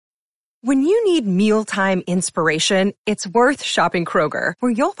When you need mealtime inspiration, it's worth shopping Kroger,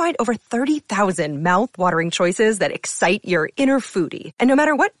 where you'll find over 30,000 mouth-watering choices that excite your inner foodie. And no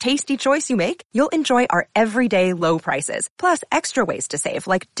matter what tasty choice you make, you'll enjoy our everyday low prices, plus extra ways to save,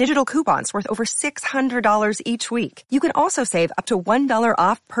 like digital coupons worth over $600 each week. You can also save up to $1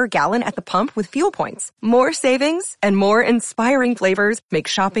 off per gallon at the pump with fuel points. More savings and more inspiring flavors make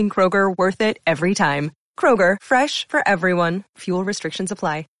shopping Kroger worth it every time. Kroger, fresh for everyone. Fuel restrictions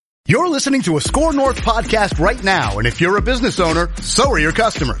apply. You're listening to a Score North podcast right now, and if you're a business owner, so are your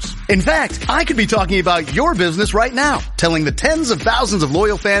customers. In fact, I could be talking about your business right now, telling the tens of thousands of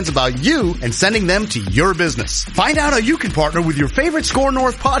loyal fans about you and sending them to your business. Find out how you can partner with your favorite Score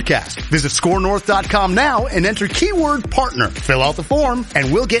North podcast. Visit scorenorth.com now and enter keyword partner. Fill out the form,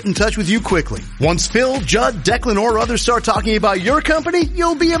 and we'll get in touch with you quickly. Once Phil, Judd, Declan, or others start talking about your company,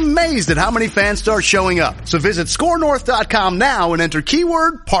 you'll be amazed at how many fans start showing up. So visit scorenorth.com now and enter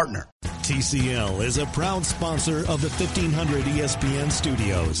keyword partner. TCL is a proud sponsor of the 1500 ESPN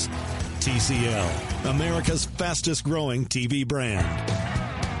studios. TCL, America's fastest growing TV brand.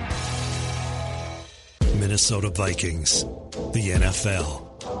 Minnesota Vikings, the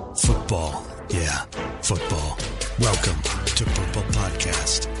NFL, football. Yeah, football. Welcome to Purple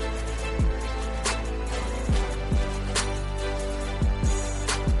Podcast.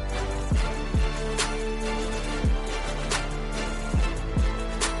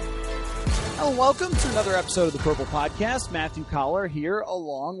 Hello, welcome to another episode of the Purple Podcast. Matthew Collar here,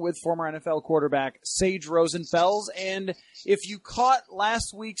 along with former NFL quarterback Sage Rosenfels. And if you caught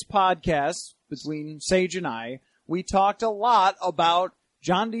last week's podcast between Sage and I, we talked a lot about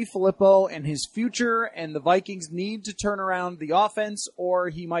John DeFilippo and his future, and the Vikings need to turn around the offense or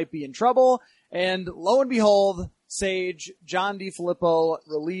he might be in trouble. And lo and behold, Sage, John DeFilippo,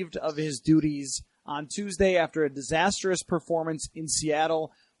 relieved of his duties on Tuesday after a disastrous performance in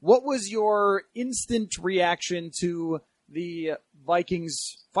Seattle. What was your instant reaction to the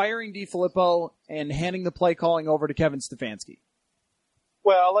Vikings firing DeFilippo and handing the play calling over to Kevin Stefanski?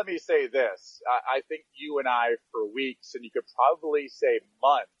 Well, let me say this. I think you and I, for weeks, and you could probably say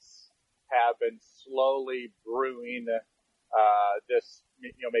months, have been slowly brewing this,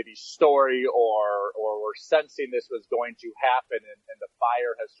 maybe story, or we're sensing this was going to happen, and the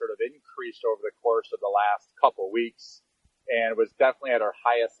fire has sort of increased over the course of the last couple weeks. And was definitely at our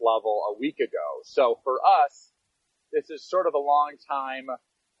highest level a week ago. So for us, this is sort of a long time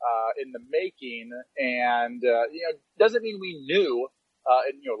in the making, and doesn't mean we knew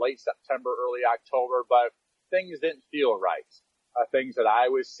in late September, early October, but things didn't feel right. Things that I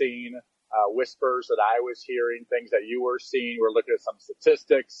was seeing, whispers that I was hearing, things that you were seeing. We're looking at some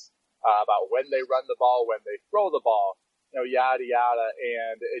statistics about when they run the ball, when they throw the ball. Yada, yada,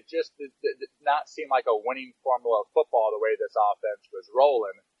 and it just did not seem like a winning formula of football the way this offense was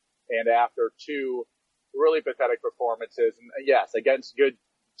rolling. And after two really pathetic performances, and yes, against good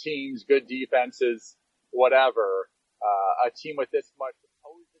teams, good defenses, whatever, a team with this much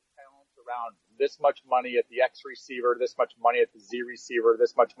supposed talent around, this much money at the X receiver, this much money at the Z receiver,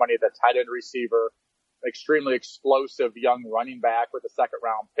 this much money at the tight end receiver, extremely explosive young running back with a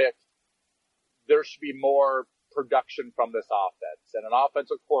second-round pick, there should be more production from this offense. And an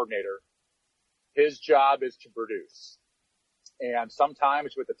offensive coordinator, his job is to produce. And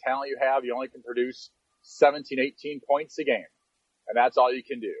sometimes with the talent you have, you only can produce 17, 18 points a game. And that's all you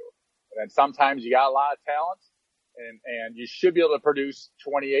can do. And then sometimes you got a lot of talent and you should be able to produce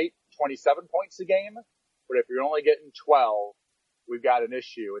 28, 27 points a game. But if you're only getting 12, we've got an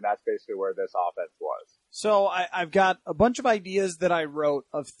issue. And that's basically where this offense was. So I've got a bunch of ideas that I wrote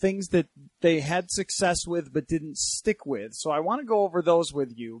of things that they had success with but didn't stick with. So I want to go over those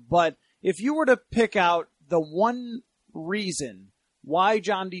with you. But if you were to pick out the one reason why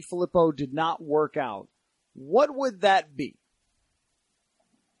John DeFilippo did not work out, what would that be?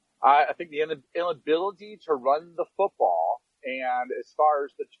 I think the inability to run the football. And as far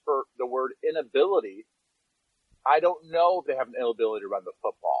as the word inability, I don't know if they have an inability to run the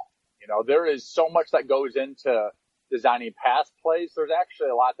football. There is so much that goes into designing pass plays. There's actually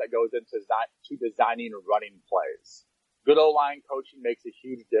a lot that goes into designing running plays. Good O-line coaching makes a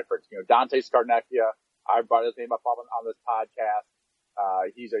huge difference. Dante Scarnecchia, I brought his name up on this podcast.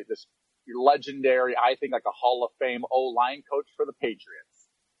 He's this legendary, I think like a Hall of Fame O-line coach for the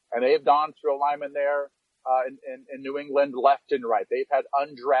Patriots. And they've gone through a lineman there in New England left and right. They've had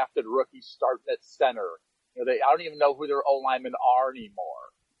undrafted rookies starting at center. I don't even know who their O-linemen are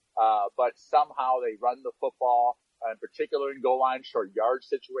anymore. But somehow they run the football, in particular in goal line, short yard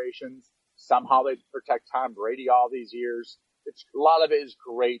situations. Somehow they protect Tom Brady all these years. A lot of it is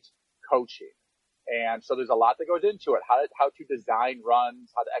great coaching. And so there's a lot that goes into it. How to design runs,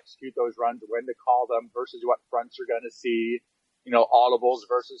 how to execute those runs, when to call them versus what fronts you're going to see, audibles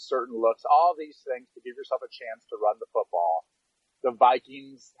versus certain looks, all these things to give yourself a chance to run the football. The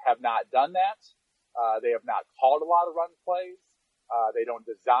Vikings have not done that. They have not called a lot of run plays. They don't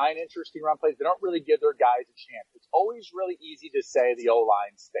design interesting run plays. They don't really give their guys a chance. It's always really easy to say the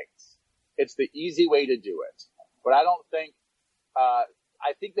O-line stinks. It's the easy way to do it. But I don't think,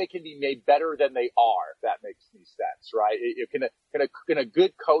 I think they can be made better than they are, if that makes any sense, right? Can a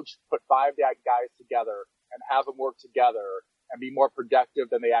good coach put 5 guys together and have them work together and be more productive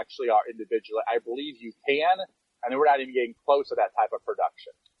than they actually are individually? I believe you can, and we're not even getting close to that type of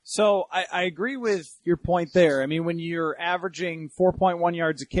production. So I agree with your point there. I mean, when you're averaging 4.1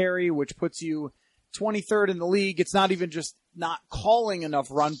 yards a carry, which puts you 23rd in the league, it's not even just not calling enough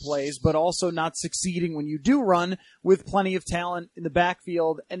run plays, but also not succeeding when you do run with plenty of talent in the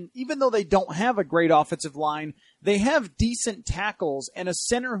backfield. And even though they don't have a great offensive line, they have decent tackles and a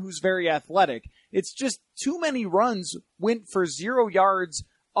center who's very athletic. It's just too many runs went for 0 yards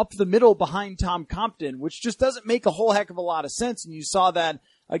up the middle behind Tom Compton, which just doesn't make a whole heck of a lot of sense. And you saw that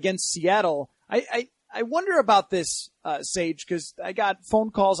against Seattle. I wonder about this, Sage, because I got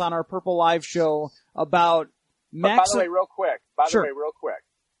phone calls on our Purple Live show about By the way, real quick.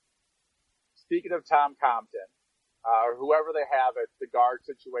 Speaking of Tom Compton, or whoever they have at the guard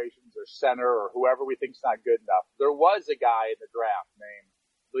situations or center or whoever we think's not good enough, there was a guy in the draft named,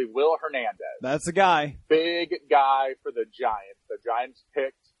 I believe, Will Hernandez. That's the guy. Big guy for the Giants. The Giants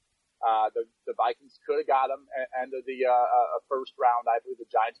picked. The Vikings could have got him end of the first round. I believe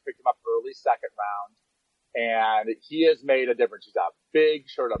the Giants picked him up early second round, and he has made a difference. He's a big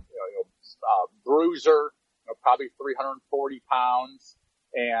sort of bruiser, probably 340 pounds,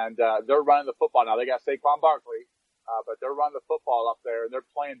 and they're running the football now. They got Saquon Barkley, but they're running the football up there, and they're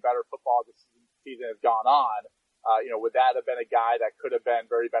playing better football as the season has gone on. Would that have been a guy that could have been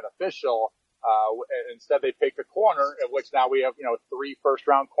very beneficial? Instead they picked a corner, of which now we have, 3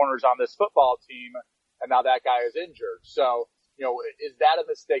 first-round corners on this football team, and now that guy is injured. So, is that a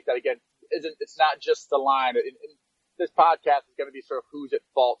mistake that, again, it's not just the line. This podcast is going to be sort of who's at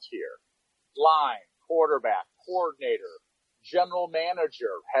fault here. Line, quarterback, coordinator, general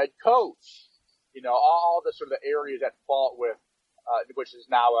manager, head coach, all the sort of areas at fault with, which is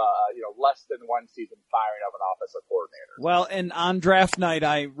now, less than one season firing of an offensive coordinator. Well, and on draft night,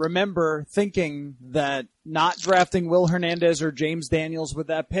 I remember thinking that not drafting Will Hernandez or James Daniels with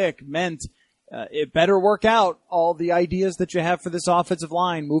that pick meant it better work out all the ideas that you have for this offensive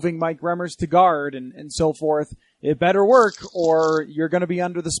line, moving Mike Remmers to guard and so forth. It better work or you're going to be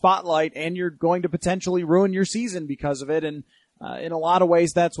under the spotlight and you're going to potentially ruin your season because of it. And in a lot of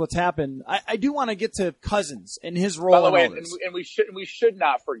ways, that's what's happened. I do want to get to Cousins and his role. By the way, and we should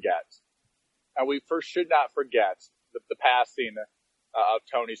not forget, and we first should not forget the passing of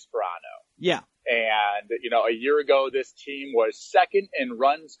Tony Sparano. Yeah. And, a year ago, this team was second in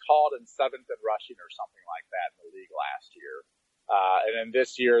runs called and 7th in rushing or something like that in the league last year. And then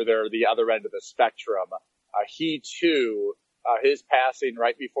this year, they're the other end of the spectrum. He too, his passing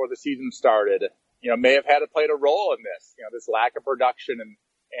right before the season started, may have had played a role in this, this lack of production.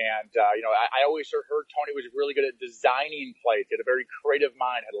 And I always heard Tony was really good at designing plays. He had a very creative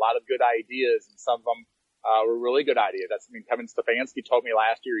mind, had a lot of good ideas, and some of them were really good ideas. Kevin Stefanski told me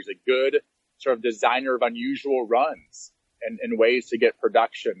last year he's a good sort of designer of unusual runs and ways to get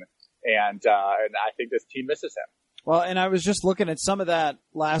production. And I think this team misses him. Well, and I was just looking at some of that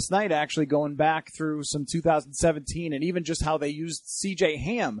last night, actually going back through some 2017 and even just how they used C.J.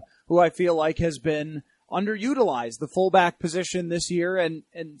 Ham, who I feel like has been underutilized, the fullback position this year. And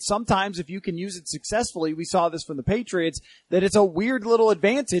sometimes if you can use it successfully, we saw this from the Patriots, that it's a weird little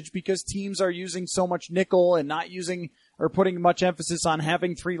advantage because teams are using so much nickel and not using or putting much emphasis on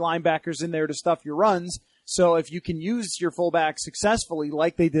having 3 linebackers in there to stuff your runs. So if you can use your fullback successfully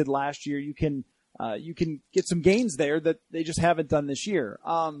like they did last year, you can get some gains there that they just haven't done this year.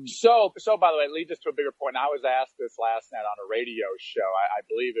 So by the way, it leads us to a bigger point. I was asked this last night on a radio show. I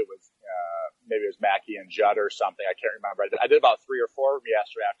believe it was, maybe it was Mackey and Judd or something. I can't remember. I did about 3 or 4 of them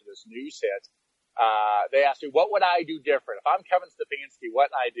yesterday after this news hit. They asked me, what would I do different? If I'm Kevin Stefanski, what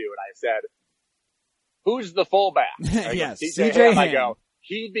would I do? And I said, who's the fullback? Yes, C.J. Ham. I go,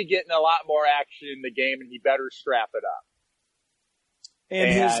 he'd be getting a lot more action in the game and he better strap it up.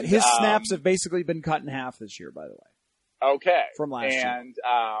 And his snaps have basically been cut in half this year, by the way. Okay. From last year. And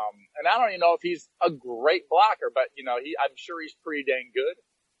I don't even know if he's a great blocker, but I'm sure he's pretty dang good.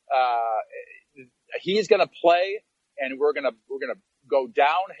 He's going to play and we're going to go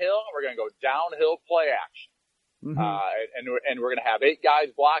downhill. We're going to go downhill play action. Mm-hmm. And we're going to have 8 guys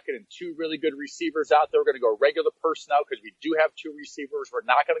blocking and 2 really good receivers out there. We're going to go regular personnel because we do have 2 receivers. We're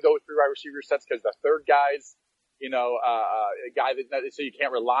not going to go with 3 wide receiver sets because the third guy's, a guy that, so you can't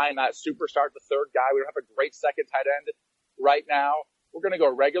rely on that superstar, the third guy. We don't have a great second tight end right now. We're going to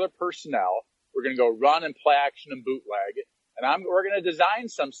go regular personnel. We're going to go run and play action and bootleg. And we're going to design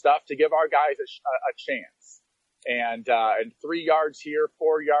some stuff to give our guys a chance. And 3 yards here,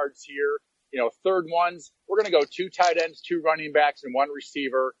 4 yards here. Third ones, we're going to go 2 tight ends, 2 running backs, and 1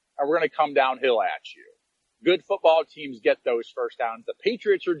 receiver, and we're going to come downhill at you. Good football teams get those first downs. The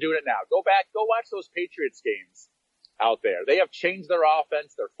Patriots are doing it now. Go watch those Patriots games out there. They have changed their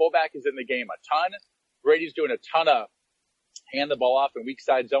offense. Their fullback is in the game a ton. Brady's doing a ton of hand the ball off in weak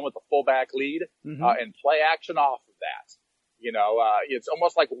side zone with the fullback lead, and play action off of that. It's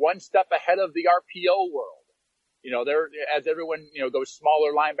almost like one step ahead of the RPO world. As everyone, goes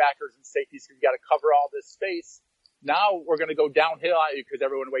smaller linebackers and safeties, because you got to cover all this space. Now we're going to go downhill because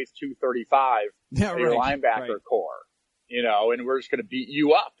everyone weighs 235 in your linebacker core, and we're just going to beat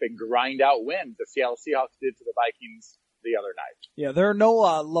you up and grind out wins. The Seattle Seahawks did to the Vikings the other night. Yeah, there are no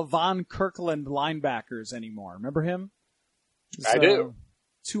Levon Kirkland linebackers anymore. Remember him? I do.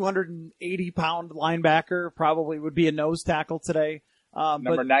 280-pound linebacker, probably would be a nose tackle today.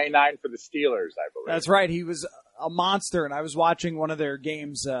 Number 99 for the Steelers, I believe. That's right. He was a monster, and I was watching one of their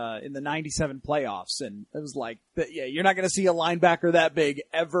games in the 97 playoffs, and it was like, you're not going to see a linebacker that big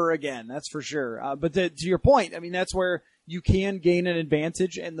ever again, that's for sure. But to your point, I mean, that's where you can gain an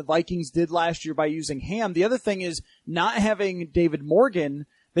advantage, and the Vikings did last year by using Ham. The other thing is not having David Morgan.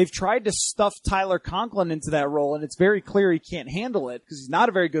 They've tried to stuff Tyler Conklin into that role, and it's very clear he can't handle it because he's not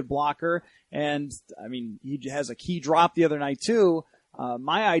a very good blocker, and, I mean, he has a key drop the other night, too.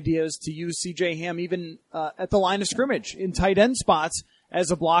 My idea is to use C.J. Ham even at the line of scrimmage in tight end spots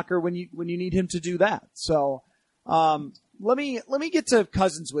as a blocker when you need him to do that. So let me get to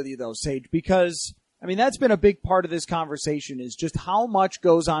Cousins with you though, Sage, because I mean that's been a big part of this conversation is just how much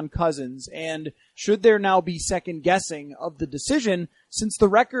goes on Cousins, and should there now be second guessing of the decision since the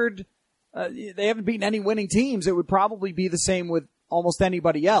record they haven't beaten any winning teams. It would probably be the same with almost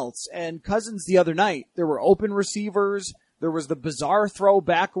anybody else. And Cousins the other night, there were open receivers. There was the bizarre throw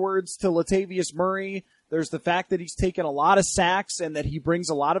backwards to Latavius Murray. There's the fact that he's taken a lot of sacks and that he brings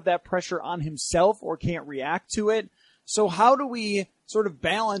a lot of that pressure on himself or can't react to it. So how do we sort of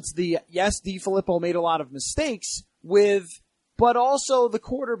balance the, yes, DeFilippo made a lot of mistakes with, but also the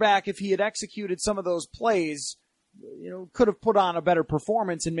quarterback, if he had executed some of those plays, could have put on a better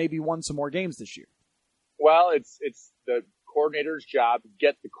performance and maybe won some more games this year? Well, it's the coordinator's job to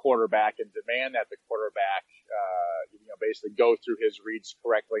get the quarterback and demand that the quarterback basically go through his reads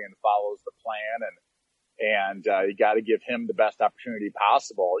correctly and follows the plan, and you got to give him the best opportunity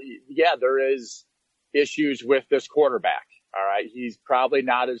possible. Yeah, there is issues with this quarterback. All right, he's probably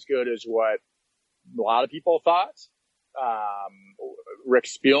not as good as what a lot of people thought. Rick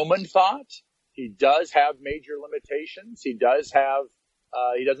Spielman thought. He does have major limitations. He does have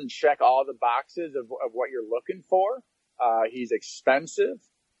he doesn't check all the boxes of what you're looking for. He's expensive,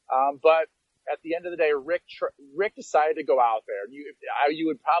 but at the end of the day, Rick decided to go out there. You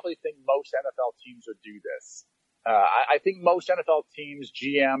would probably think most NFL teams would do this. I think most NFL teams,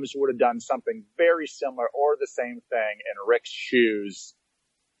 GMs, would have done something very similar or the same thing in Rick's shoes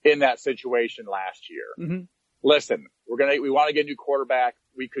in that situation last year. Mm-hmm. Listen, we want to get a new quarterback.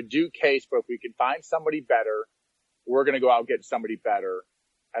 We could do Case, but if we can find somebody better, we're going to go out and get somebody better.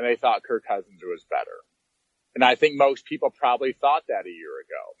 And they thought Kirk Cousins was better. And I think most people probably thought that a year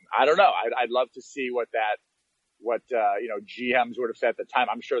ago. I don't know. I'd love to see what GMs would have said at the time.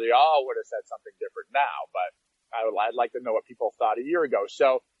 I'm sure they all would have said something different now, but I'd like to know what people thought a year ago.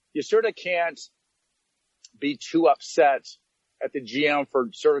 So you sort of can't be too upset at the GM for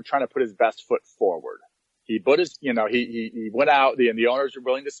sort of trying to put his best foot forward. He put his, he went out, the owners are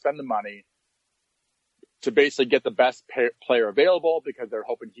willing to spend the money to basically get the best player available because they're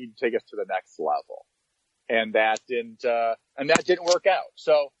hoping he'd take us to the next level. And that didn't work out.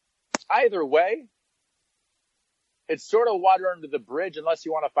 So either way, it's sort of water under the bridge unless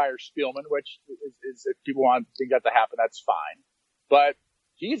you want to fire Spielman, which is if people think that to happen, that's fine. But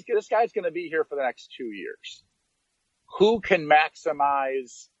this guy's going to be here for the next 2 years. Who can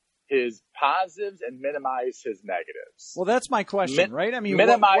maximize his positives and minimize his negatives? Well, that's my question, right? I mean,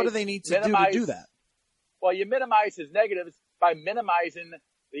 what do they need to do that? Well, you minimize his negatives by minimizing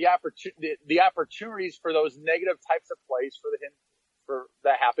the opportunities for those negative types of plays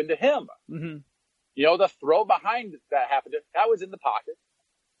that happened to him. Mm-hmm. The throw behind that happened that was in the pocket.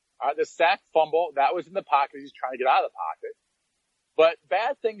 The sack fumble, that was in the pocket. He's trying to get out of the pocket. But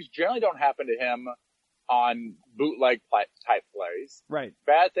bad things generally don't happen to him on bootleg type plays. Right.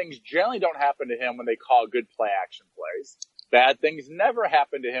 Bad things generally don't happen to him when they call good play action plays. Bad things never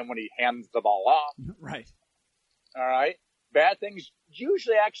happen to him when he hands the ball off. Right. All right. Bad things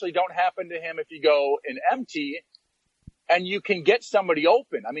usually actually don't happen to him if you go in empty and you can get somebody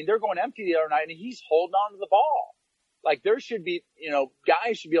open. I mean, they're going empty the other night and he's holding on to the ball. Like there should be,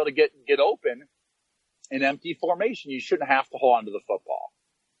 guys should be able to get open in empty formation. You shouldn't have to hold on to the football.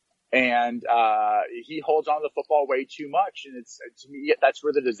 And, he holds on to the football way too much. And to me, that's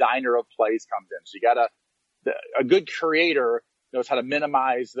where the designer of plays comes in. So a good creator knows how to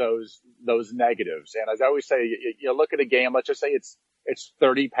minimize those negatives. And as I always say, you look at a game, let's just say it's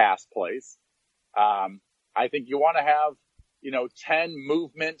 30 pass plays. I think you want to have, 10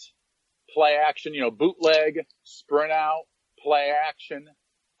 movement, play action, bootleg, sprint out, play action,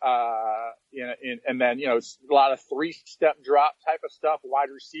 and then, a lot of 3-step drop type of stuff, wide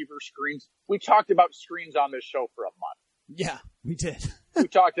receiver screens. We talked about screens on this show for a month. Yeah, we did. We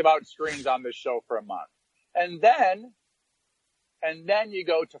talked about screens on this show for a month. And then you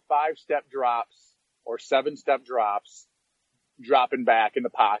go to 5-step drops or 7-step drops, dropping back in the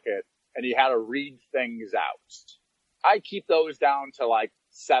pocket, and you had to read things out. I keep those down to like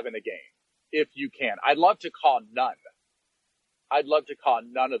 7 a game, if you can. I'd love to call none. I'd love to call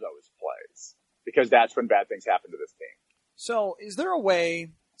none of those plays because that's when bad things happen to this team. So is there a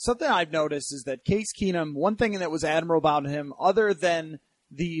way, something I've noticed is that Case Keenum, one thing that was admirable about him, other than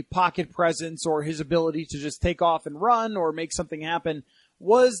the pocket presence or his ability to just take off and run or make something happen,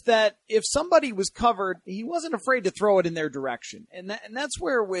 was that if somebody was covered, he wasn't afraid to throw it in their direction. And that's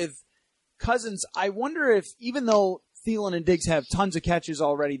where with Cousins, I wonder if, even though Thielen and Diggs have tons of catches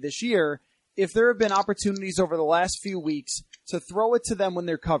already this year, if there have been opportunities over the last few weeks to throw it to them when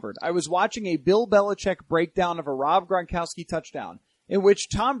they're covered. I was watching a Bill Belichick breakdown of a Rob Gronkowski touchdown in which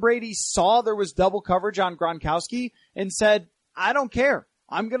Tom Brady saw there was double coverage on Gronkowski and said, I don't care.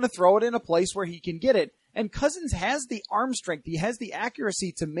 I'm going to throw it in a place where he can get it. And Cousins has the arm strength. He has the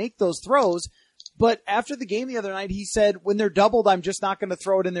accuracy to make those throws. But after the game the other night, he said, when they're doubled, I'm just not going to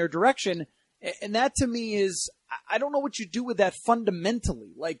throw it in their direction. And that to me is, I don't know what you do with that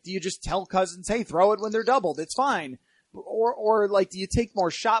fundamentally. Like, do you just tell Cousins, hey, throw it when they're doubled? It's fine. Or like, do you take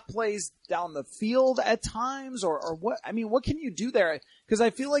more shot plays down the field at times? Or what? I mean, what can you do there? Because I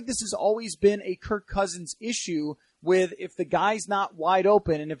feel like this has always been a Kirk Cousins issue with if the guy's not wide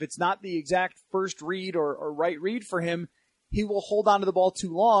open and if it's not the exact first read or right read for him, he will hold on to the ball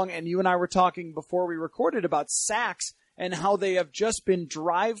too long. And you and I were talking before we recorded about sacks and how they have just been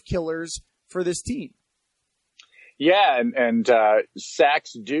drive killers for this team. Yeah, and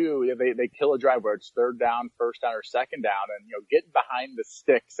sacks they kill a drive where it's third down, first down, or second down, and getting behind the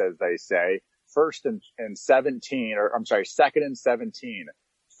sticks, as they say, second and 17,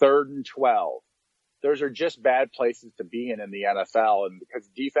 third and 12. Those are just bad places to be in the NFL, and because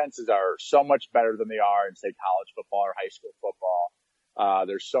defenses are so much better than they are in, say, college football or high school football,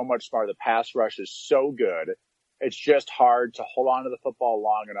 they're so much smarter. The pass rush is so good. It's just hard to hold on to the football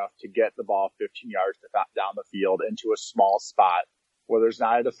long enough to get the ball 15 yards down the field into a small spot where there's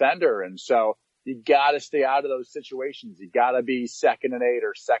not a defender. And so you got to stay out of those situations. You got to be 2nd and 8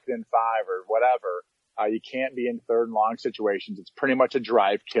 or 2nd and 5 or whatever. You can't be in third and long situations. It's pretty much a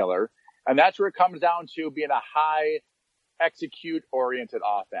drive killer. And that's where it comes down to being a high execute oriented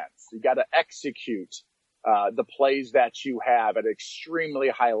offense. You got to execute the plays that you have at an extremely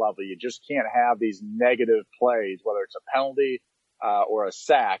high level. You just can't have these negative plays, whether it's a penalty or a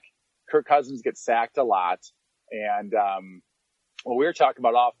sack. Kirk Cousins gets sacked a lot. And what we were talking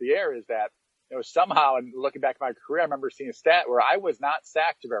about off the air is that somehow, and looking back at my career, I remember seeing a stat where I was not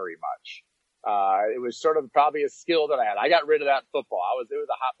sacked very much. It was sort of probably a skill that I had. I got rid of that football. It was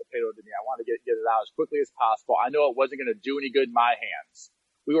a hot potato to me. I wanted to get it out as quickly as possible. I know it wasn't going to do any good in my hands.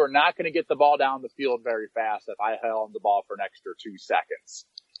 We were not going to get the ball down the field very fast if I held the ball for an extra 2 seconds.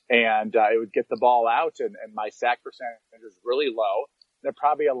 And it would get the ball out, and my sack percentage is really low. And it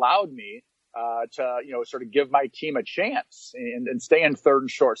probably allowed me to sort of give my team a chance and stay in third and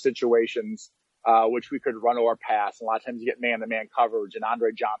short situations, which we could run or pass. And a lot of times you get man-to-man coverage, and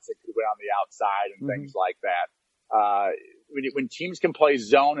Andre Johnson could win on the outside and things like that. When teams can play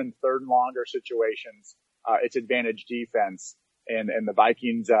zone in third and longer situations, it's advantage defense. And the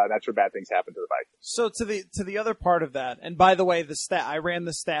Vikings, that's where bad things happen to the Vikings. So to the other part of that, and by the way, I ran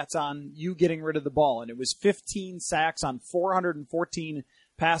the stats on you getting rid of the ball, and it was 15 sacks on 414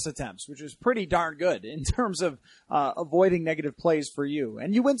 pass attempts, which is pretty darn good in terms of avoiding negative plays for you.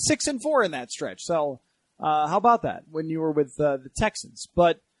 And you went 6-4 in that stretch. So how about that when you were with the Texans?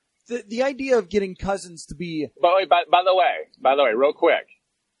 But the idea of getting Cousins to be by the way, real quick,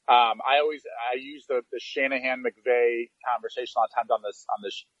 I use the Shanahan McVay conversation a lot of times on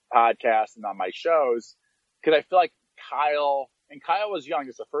this podcast and on my shows, because I feel like Kyle was young.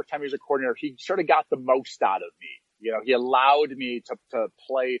 It's the first time he was a coordinator. He sort of got the most out of me. You know, he allowed me to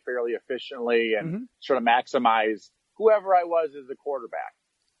play fairly efficiently and sort of maximize whoever I was as a quarterback.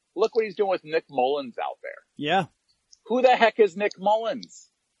 Look what he's doing with Nick Mullins out there. Yeah. Who the heck is Nick Mullins?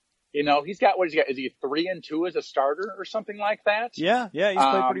 You know, he's got, what has he got? Is he 3-2 as a starter or something like that? Yeah, he's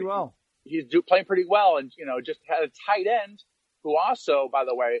played pretty well. He's playing pretty well, and, you know, just had a tight end who also, by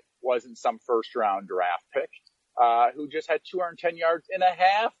the way, wasn't some first-round draft pick, who just had 210 yards and a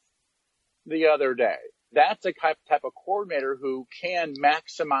half the other day. That's a type of coordinator who can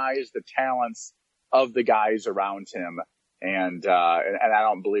maximize the talents of the guys around him. And I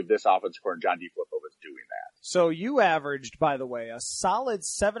don't believe this offensive coordinator, John DeFilippo, was doing that. So you averaged, by the way, a solid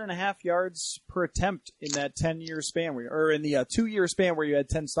 7.5 yards per attempt in that 10-year span, or in the 2-year span where you had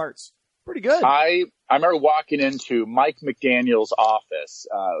 10 starts. Pretty good. I remember walking into Mike McDaniel's office.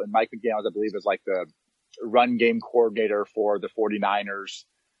 And Mike McDaniel, I believe, is like the run game coordinator for the 49ers,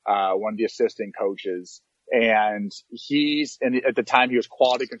 one of the assistant coaches. And at the time he was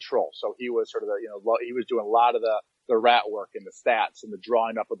quality control. So he was sort of he was doing a lot of the rat work and the stats and the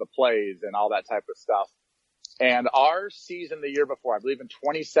drawing up of the plays and all that type of stuff. And our season the year before, I believe in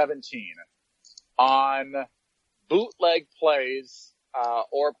 2017, on bootleg plays,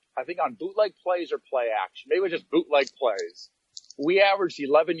 or I think on bootleg plays or play action, maybe it was just bootleg plays, we averaged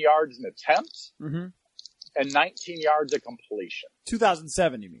 11 yards an attempt and 19 yards a completion.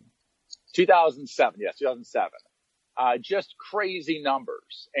 2007, you mean? 2007, yes, 2007. Just crazy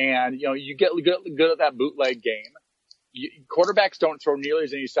numbers. And, you know, you get good at that bootleg game. Quarterbacks don't throw nearly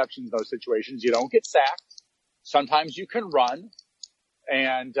as many interceptions in those situations. You don't get sacked. Sometimes you can run.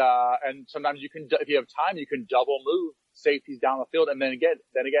 And sometimes you can, if you have time, you can double move safeties down the field. And then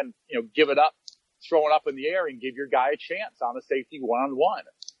again, you know, give it up, throw it up in the air and give your guy a chance on the safety one-on-one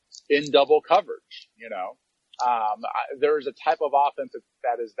in double coverage, you know. There's a type of offense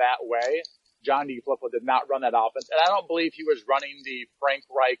that is that way. John DeFilippo did not run that offense. And I don't believe he was running the Frank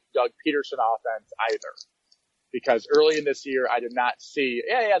Reich, Doug Peterson offense either. Because early in this year, I did not see,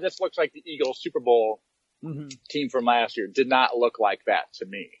 this looks like the Eagles Super Bowl team from last year. Did not look like that to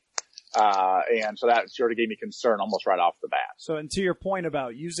me. And so that sort of gave me concern almost right off the bat. So, and to your point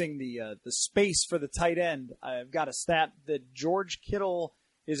about using the space for the tight end, I've got a stat that George Kittle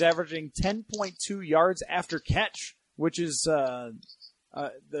is averaging 10.2 yards after catch, which is the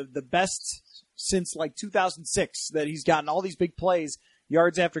best since like 2006 that he's gotten all these big plays,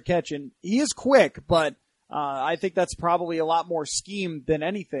 yards after catch. And he is quick, but I think that's probably a lot more scheme than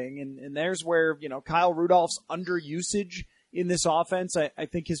anything. And there's where, you know, Kyle Rudolph's underusage in this offense, I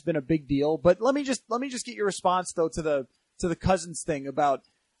think has been a big deal. But let me just get your response though to the Cousins thing about,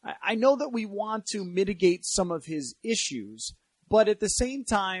 I know that we want to mitigate some of his issues, but at the same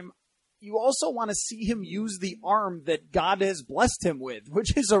time, you also want to see him use the arm that God has blessed him with,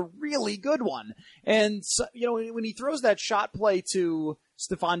 which is a really good one. And, so, you know, when he throws that shot play to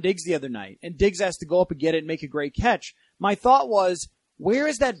Stephon Diggs the other night, and Diggs has to go up and get it and make a great catch, my thought was, where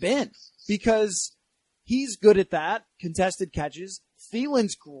has that been? Because he's good at that, contested catches.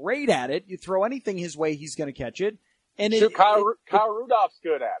 Thielen's great at it. You throw anything his way, he's going to catch it. And Kyle Rudolph's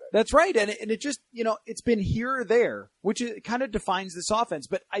good at it. That's right. And it just, you know, it's been here or there, which kind of defines this offense.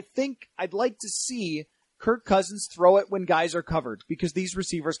 But I think I'd like to see Kirk Cousins throw it when guys are covered because these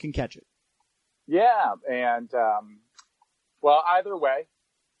receivers can catch it. Yeah. And, well, either way,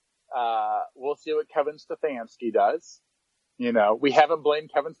 we'll see what Kevin Stefanski does. You know, we haven't blamed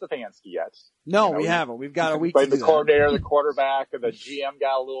Kevin Stefanski yet. No, you know, we haven't. We've got a week to do that. The coordinator, the quarterback, and the GM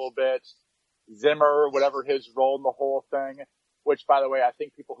got a little bit. Zimmer, whatever his role in the whole thing, which, by the way, I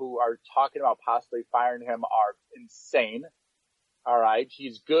think people who are talking about possibly firing him are insane. All right.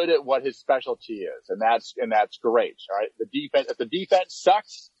 He's good at what his specialty is, and that's great. All right. If the defense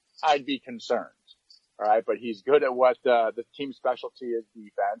sucks, I'd be concerned. All right. But he's good at what the team specialty is,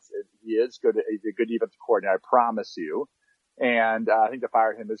 defense. He's a good defensive coordinator, I promise you. And I think to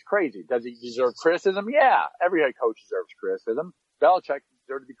fire him is crazy. Does he deserve criticism? Yeah. Every head coach deserves criticism. Belichick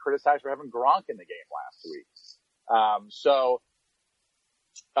deserved to be criticized for having Gronk in the game last week. So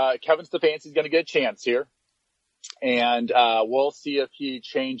Kevin Stefanski's going to get a chance here. And we'll see if he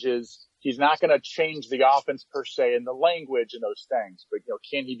changes. He's not going to change the offense per se and the language and those things. But, you know,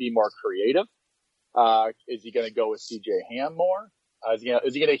 can he be more creative? Is he going to go with C.J. Ham more? Is he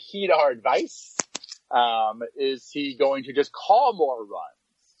going to heed our advice? Is he going to just call more runs?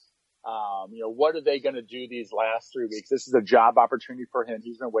 You know, what are they going to do these last 3 weeks? This is a job opportunity for him.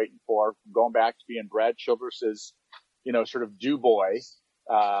 He's been waiting for, going back to being Brad Childress's, you know, sort of do boy,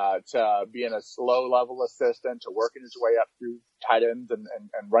 to being a low-level assistant, to working his way up through tight ends and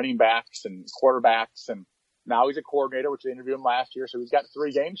running backs and quarterbacks. And now he's a coordinator, which they interviewed him last year. So he's got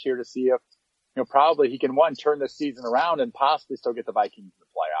 3 games here to see if, probably he can, 1, turn this season around and possibly still get the Vikings in the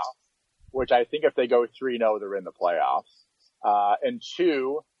playoffs, which I think if they go 3-0, they're in the playoffs. And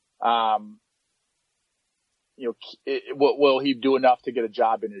 2, will he do enough to get a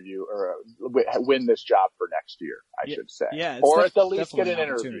job interview or win this job for next year, I should say. Yeah, or at the least get an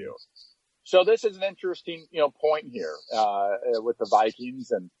interview. So this is an interesting, point here, with the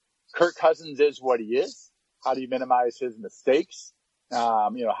Vikings, and Kirk Cousins is what he is. How do you minimize his mistakes? How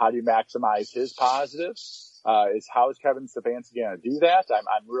do you maximize his positives? How is Kevin Stefanski going to do that?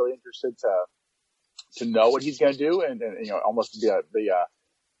 I'm really interested to know what he's going to do and almost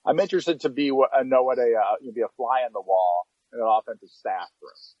I'm interested to be a fly on the wall in an offensive staff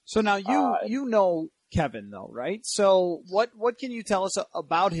room. So now you know Kevin though, right? So what can you tell us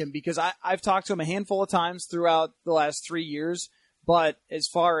about him? Because I've talked to him a handful of times throughout the last 3 years, but as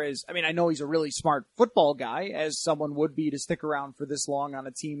far as, I know he's a really smart football guy, as someone would be to stick around for this long on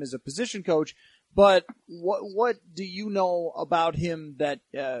a team as a position coach. But what do you know about him that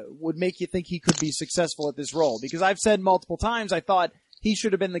would make you think he could be successful at this role? Because I've said multiple times, I thought he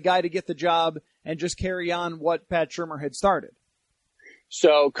should have been the guy to get the job and just carry on what Pat Shurmur had started.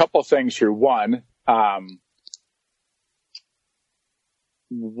 So a couple things here. One, I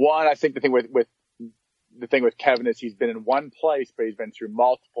think the thing with Kevin is he's been in one place, but he's been through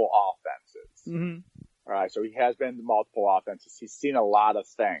multiple offenses. Mm-hmm. All right. So he has been to multiple offenses. He's seen a lot of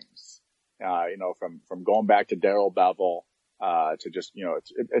things, from going back to Darrell Bevell, to just,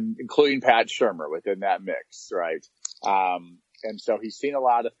 including Pat Shurmur within that mix. Right. And so he's seen a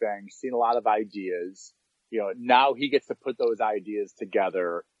lot of things, seen a lot of ideas. Now he gets to put those ideas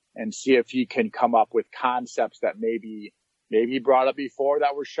together and see if he can come up with concepts that maybe he brought up before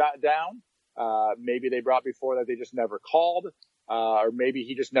that were shot down. Maybe they brought before that they just never called, or maybe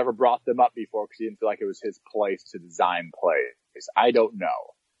he just never brought them up before because he didn't feel like it was his place to design plays. I don't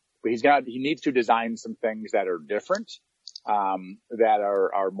know, but he needs to design some things that are different, that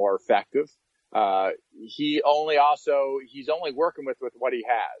are more effective. He's only working with what he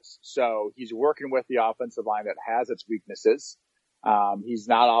has. So he's working with the offensive line that has its weaknesses. He's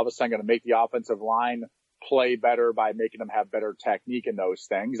not all of a sudden going to make the offensive line play better by making them have better technique in those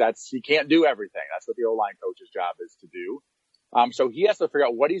things. He can't do everything. That's what the O-line coach's job is to do. So he has to figure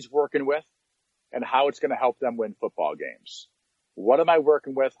out what he's working with and how it's going to help them win football games. What am I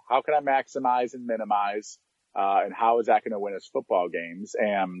working with? How can I maximize and minimize? And how is that going to win us football games?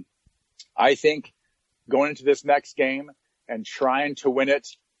 And I think going into this next game and trying to win it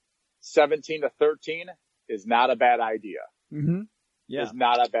 17-13 is not a bad idea. Mm-hmm. Yeah. Is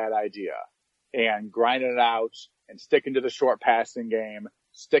not a bad idea. And grinding it out and sticking to the short passing game,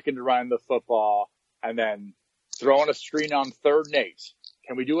 sticking to running the football, and then throwing a screen on 3rd and 8.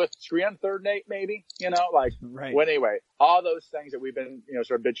 Can we do a screen on 3rd and 8 maybe? Right. Well, anyway, all those things that we've been,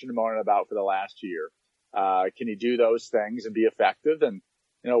 sort of bitching and moaning about for the last year. Can you do those things and be effective? And,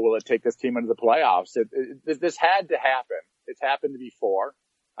 will it take this team into the playoffs? This had to happen. It's happened before.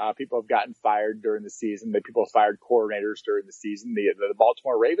 People have gotten fired during the season. People have fired coordinators during the season. The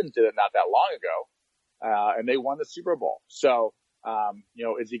Baltimore Ravens did it not that long ago, and they won the Super Bowl. So,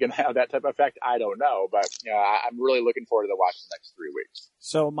 is he going to have that type of effect? I don't know, but I'm really looking forward to watching the next 3 weeks.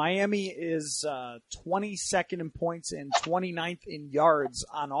 So Miami is 22nd in points and 29th in yards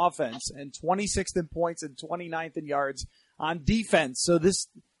on offense, and 26th in points and 29th in yards on defense. So this,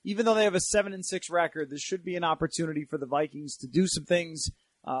 even though they have a 7-6 record, this should be an opportunity for the Vikings to do some things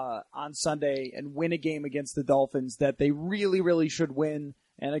on Sunday and win a game against the Dolphins that they really, really should win.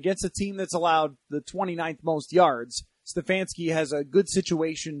 And against a team that's allowed the 29th most yards, Stefanski has a good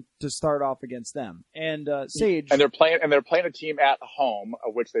situation to start off against them. And Sage, and they're playing a team at home,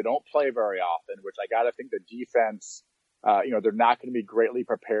 of which they don't play very often. Which I gotta think the defense, they're not going to be greatly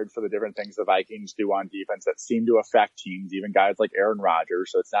prepared for the different things the Vikings do on defense that seem to affect teams, even guys like Aaron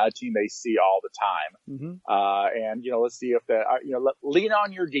Rodgers. So it's not a team they see all the time. Mm-hmm. And let's see if lean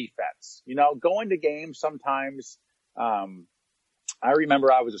on your defense. Going to games sometimes. I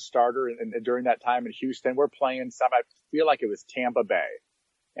remember I was a starter and during that time in Houston, we're playing I feel like it was Tampa Bay,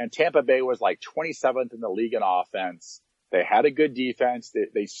 and Tampa Bay was like 27th in the league in offense. They had a good defense.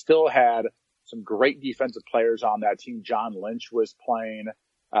 They still had some great defensive players on that team. John Lynch was playing,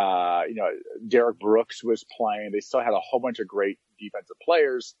 Derek Brooks was playing. They still had a whole bunch of great defensive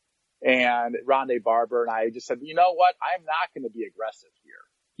players, and Rondé Barber and I just said, you know what? I'm not going to be aggressive here.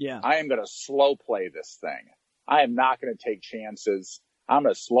 Yeah. I am going to slow play this thing. I am not going to take chances. I'm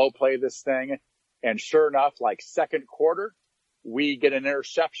going to slow play this thing. And sure enough, like second quarter, we get an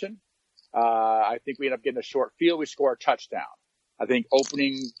interception. I think we end up getting a short field. We score a touchdown. I think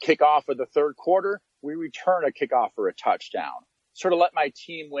opening kickoff of the third quarter, we return a kickoff for a touchdown. Sort of let my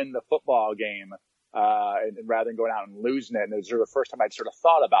team win the football game, and rather than going out and losing it. And it was sort of the first time I'd sort of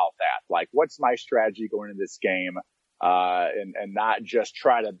thought about that. Like, what's my strategy going into this game? And not just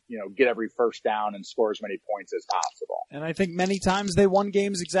try to, get every first down and score as many points as possible. And I think many times they won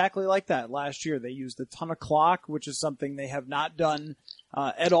games exactly like that. Last year they used a ton of clock, which is something they have not done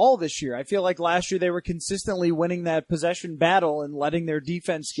at all this year. I feel like last year they were consistently winning that possession battle and letting their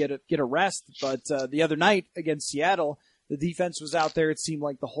defense get a rest. But the other night against Seattle, the defense was out there, it seemed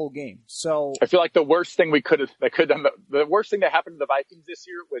like, the whole game. So I feel like the worst thing the worst thing that happened to the Vikings this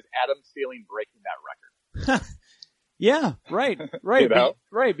year was Adam Thielen breaking that record. Yeah, right,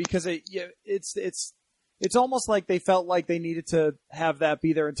 right. Because it's almost like they felt like they needed to have that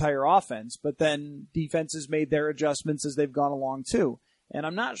be their entire offense, but then defenses made their adjustments as they've gone along too. And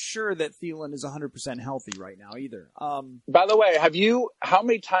I'm not sure that Thielen is 100% healthy right now either. By the way, how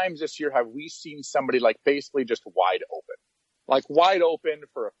many times this year have we seen somebody like basically just wide open? Like wide open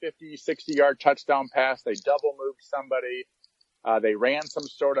for a 50, 60-yard touchdown pass. They double moved somebody. They ran some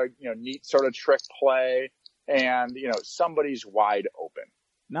sort of, neat sort of trick play. And, somebody's wide open.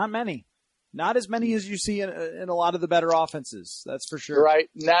 Not many. Not as many as you see in a lot of the better offenses. That's for sure. Right.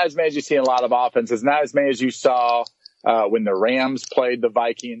 Not as many as you see in a lot of offenses. Not as many as you saw when the Rams played the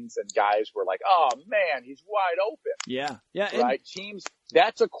Vikings and guys were like, oh, man, he's wide open. Yeah. Yeah. Right. Teams,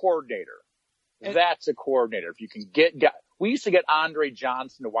 that's a coordinator. That's a coordinator. If you can get guys. We used to get Andre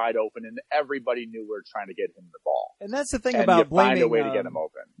Johnson wide open, and everybody knew we were trying to get him the ball. And that's the thing about blaming a way to get him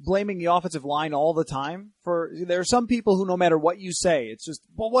open. Blaming the offensive line all the time. There are some people who, no matter what you say, it's just,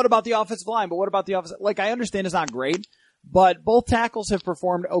 well, what about the offensive line? But what about the offensive? Like, I understand it's not great, but both tackles have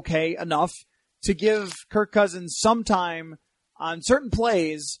performed okay enough to give Kirk Cousins some time on certain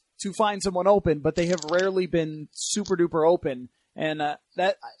plays to find someone open, but they have rarely been super duper open. And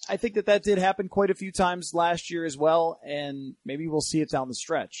I think that did happen quite a few times last year as well, and maybe we'll see it down the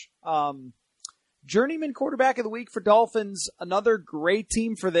stretch. Journeyman quarterback of the week for Dolphins, another great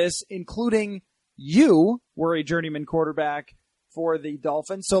team for this, including you were a journeyman quarterback for the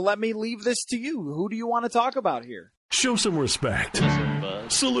Dolphins. So let me leave this to you. Who do you want to talk about here? Show some respect.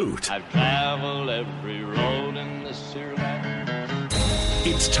 Salute. I've traveled every road in this here land.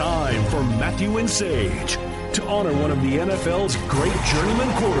 It's time for Matthew and Sage to honor one of the NFL's great journeyman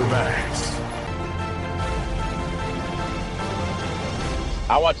quarterbacks.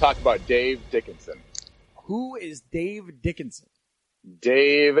 I want to talk about Dave Dickenson. Who is Dave Dickenson?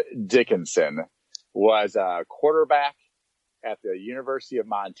 Dave Dickenson was a quarterback at the University of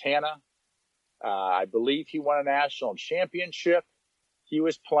Montana. I believe he won a national championship. He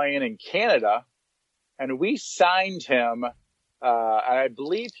was playing in Canada, and we signed him. I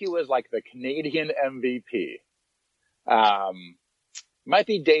believe he was like the Canadian MVP. Might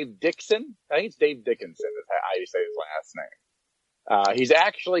be Dave Dixon. I think it's Dave Dickenson is how you say his last name. He's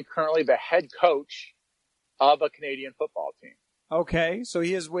actually currently the head coach of a Canadian football team. Okay, so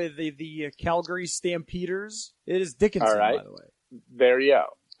he is with the Calgary Stampeders. It is Dickenson, all right. By the way. There you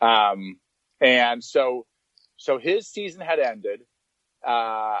go. And so his season had ended,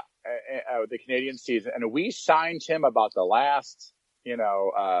 the Canadian season, and we signed him about the last,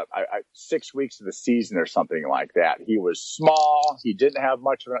 6 weeks of the season or something like that. He was small. He didn't have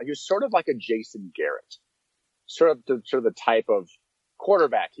much of he was sort of like a Jason Garrett, sort of the type of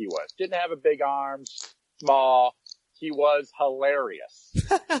quarterback he was. Didn't have a big arms, small. He was hilarious.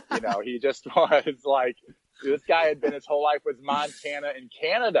 He just was like, this guy had been his whole life with Montana and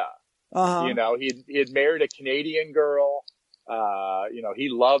Canada. Uh-huh. He had married a Canadian girl. He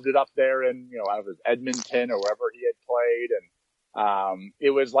loved it up there in, out of Edmonton or wherever he had played. And, it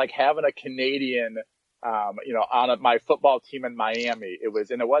was like having a Canadian, on my football team in Miami. It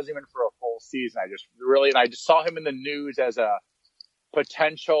wasn't even for a full season. I just saw him in the news as a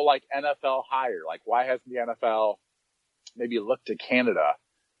potential like NFL hire. Like, why hasn't the NFL maybe looked to Canada,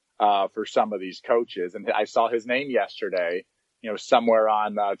 for some of these coaches? And I saw his name yesterday, somewhere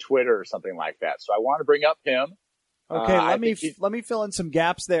on Twitter or something like that. So I want to bring up him. Okay, let me fill in some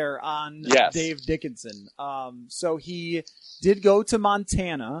gaps there on Dave Dickenson. So he did go to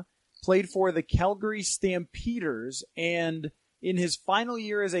Montana, played for the Calgary Stampeders, and in his final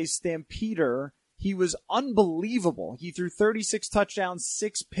year as a Stampeder, he was unbelievable. He threw 36 touchdowns,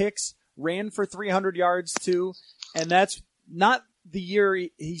 6 picks, ran for 300 yards too, and that's not the year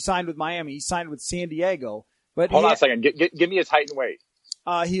he signed with Miami. He signed with San Diego. But hold on a second. Give me his height and weight.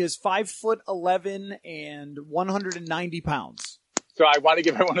 He is 5'11" and 190 pounds. So I want to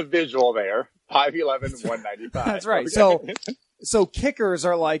give everyone a visual there. 5'11", 190 pounds. That's right. Okay. So So kickers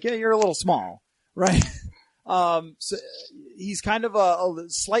are like, yeah, you're a little small, right? So he's kind of a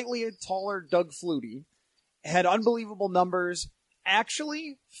slightly taller Doug Flutie, had unbelievable numbers,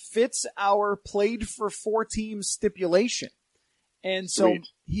 actually fits our played for 4 teams stipulation. And so Sweet.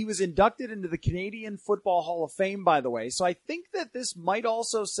 he was inducted into the Canadian Football Hall of Fame, by the way. So I think that this might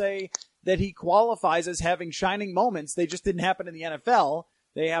also say that he qualifies as having shining moments. They just didn't happen in the NFL.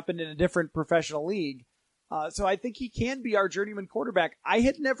 They happened in a different professional league. So I think he can be our journeyman quarterback. I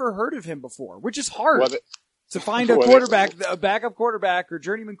had never heard of him before, which is hard to find a quarterback, a backup quarterback or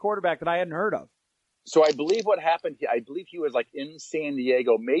journeyman quarterback that I hadn't heard of. So I believe what happened, I believe he was like in San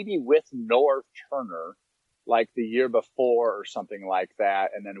Diego, maybe with Norv Turner, like the year before or something like that.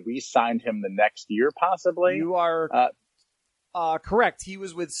 And then we signed him the next year, possibly. You are correct. He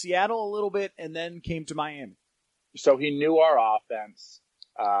was with Seattle a little bit and then came to Miami. So he knew our offense.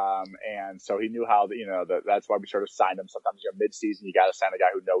 And so he knew how, that's why we sort of signed him. Sometimes, mid-season, you got to sign a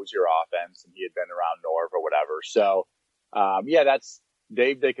guy who knows your offense, and he had been around Norv or whatever. So, that's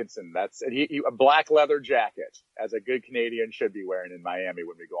Dave Dickinson. That's he a black leather jacket, as a good Canadian should be wearing in Miami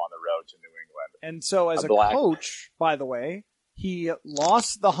when we go on the road to New England. And so as a coach, by the way, he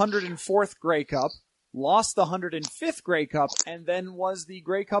lost the 104th Grey Cup, lost the 105th Grey Cup, and then was the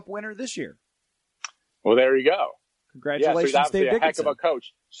Grey Cup winner this year. Well, there you go. Congratulations, so he's obviously Dave a heck Dickinson. of a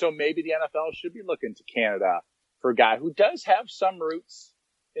coach. So maybe the NFL should be looking to Canada for a guy who does have some roots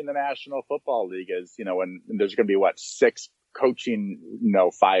in the National Football League, as when there's going to be 6 coaching,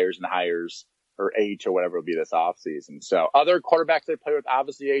 fires and hires, or 8 or whatever will be this offseason. So other quarterbacks they play with,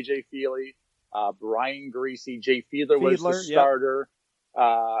 obviously AJ Feely, Brian Greasy, Jay Fiedler was the starter. Yep.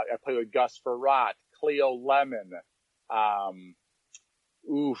 I played with Gus Farrat, Cleo Lemon.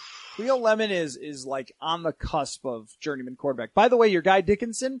 Cleo Lemon is like on the cusp of journeyman quarterback. By the way, your guy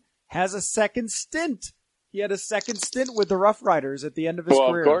Dickinson has a second stint. He had a second stint with the Rough Riders at the end of his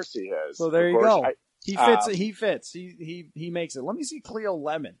career. Of course he has. So there you go. He fits. He makes it. Let me see Cleo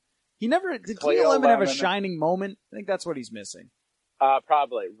Lemon. Did Cleo Lemon have a shining moment? I think that's what he's missing.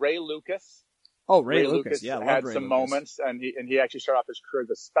 Probably. Ray Lucas. Oh, Ray Lucas. Yeah, had some moments, and he actually started off his career as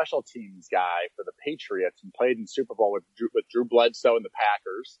a special teams guy for the Patriots and played in Super Bowl with Drew Bledsoe and the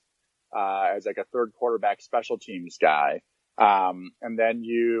Packers as like a third quarterback special teams guy. And then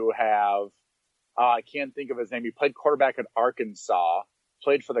you have I can't think of his name. He played quarterback at Arkansas,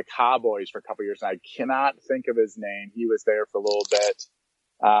 played for the Cowboys for a couple of years, and I cannot think of his name. He was there for a little bit.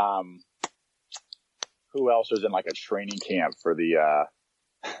 Who else was in like a training camp for the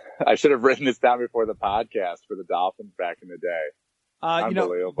I should have written this down before the podcast for the Dolphins back in the day.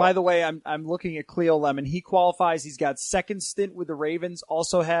 Unbelievable. By the way, I'm looking at Cleo Lemon. He qualifies. He's got second stint with the Ravens.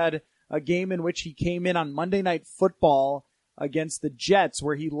 Also had a game in which he came in on Monday Night Football against the Jets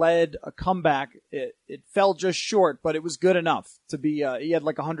where he led a comeback. It fell just short, but it was good enough to be, he had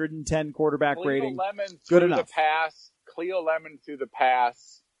like 110 quarterback rating. Good enough. Cleo Lemon threw the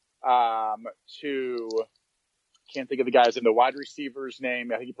pass, to, can't think of the guy's in the wide receiver's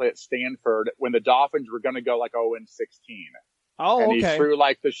name. I think he played at Stanford when the Dolphins were going to go like 0-16. Oh, and okay. he threw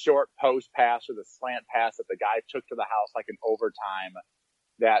like the short post pass or the slant pass that the guy took to the house like in overtime.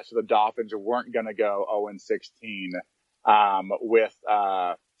 So the Dolphins weren't going to go 0-16. I'm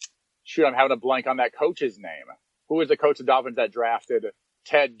having a blank on that coach's name. Who was the coach of the Dolphins that drafted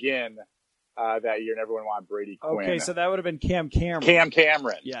Ted Ginn that year, and everyone wanted Brady Quinn? Okay, so that would have been Cam Cameron. Cam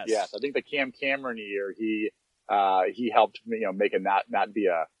Cameron. Yes. I think the Cam Cameron year, he helped make it not be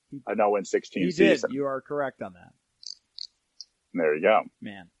a 0-16 season. He did. You are correct on that. There you go.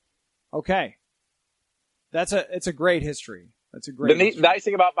 Man. Okay. It's a great history. That's a great history. The nice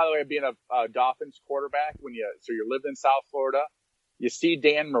thing about, by the way, being a Dolphins quarterback, so you lived in South Florida, you see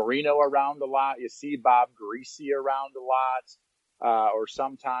Dan Marino around a lot, you see Bob Greasy around a lot, or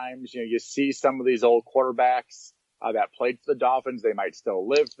sometimes, you see some of these old quarterbacks that played for the Dolphins. They might still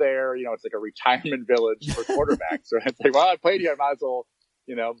live there. It's like a retirement village for quarterbacks. So it's like, well, I played here. I might as well,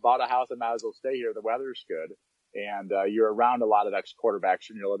 bought a house. I might as well stay here. The weather's good. And you're around a lot of ex-quarterbacks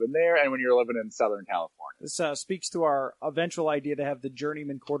when you're living there and when you're living in Southern California. This speaks to our eventual idea to have the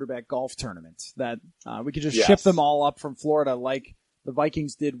journeyman quarterback golf tournament, that we could just Yes. ship them all up from Florida like the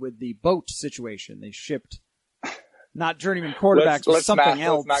Vikings did with the boat situation. They shipped not journeyman quarterbacks, but something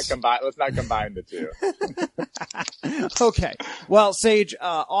else. Let's not combine the two. Okay. Well, Sage,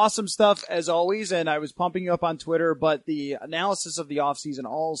 awesome stuff as always, and I was pumping you up on Twitter, but the analysis of the offseason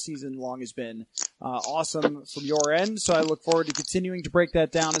all season long has been awesome from your end, so I look forward to continuing to break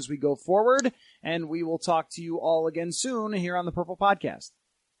that down as we go forward, and we will talk to you all again soon here on the Purple Podcast.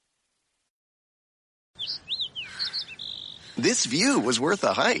 This view was worth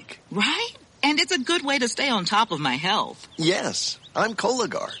a hike. Right? And it's a good way to stay on top of my health. Yes, I'm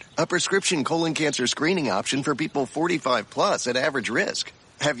Cologuard, a prescription colon cancer screening option for people 45 plus at average risk.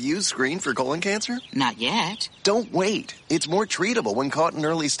 Have you screened for colon cancer? Not yet. Don't wait. It's more treatable when caught in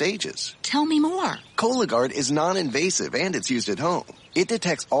early stages. Tell me more. Cologuard is non-invasive and it's used at home. It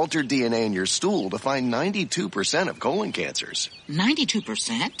detects altered DNA in your stool to find 92% of colon cancers.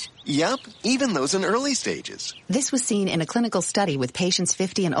 92%? Yep, even those in early stages. This was seen in a clinical study with patients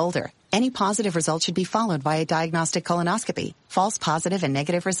 50 and older. Any positive result should be followed by a diagnostic colonoscopy. False positive and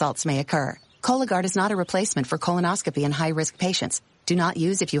negative results may occur. Cologuard is not a replacement for colonoscopy in high-risk patients. Do not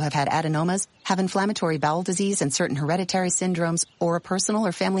use if you have had adenomas, have inflammatory bowel disease and certain hereditary syndromes, or a personal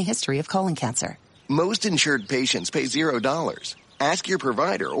or family history of colon cancer. Most insured patients pay $0. Ask your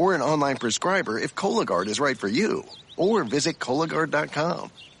provider or an online prescriber if Cologuard is right for you, or visit Cologuard.com.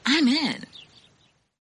 I'm in.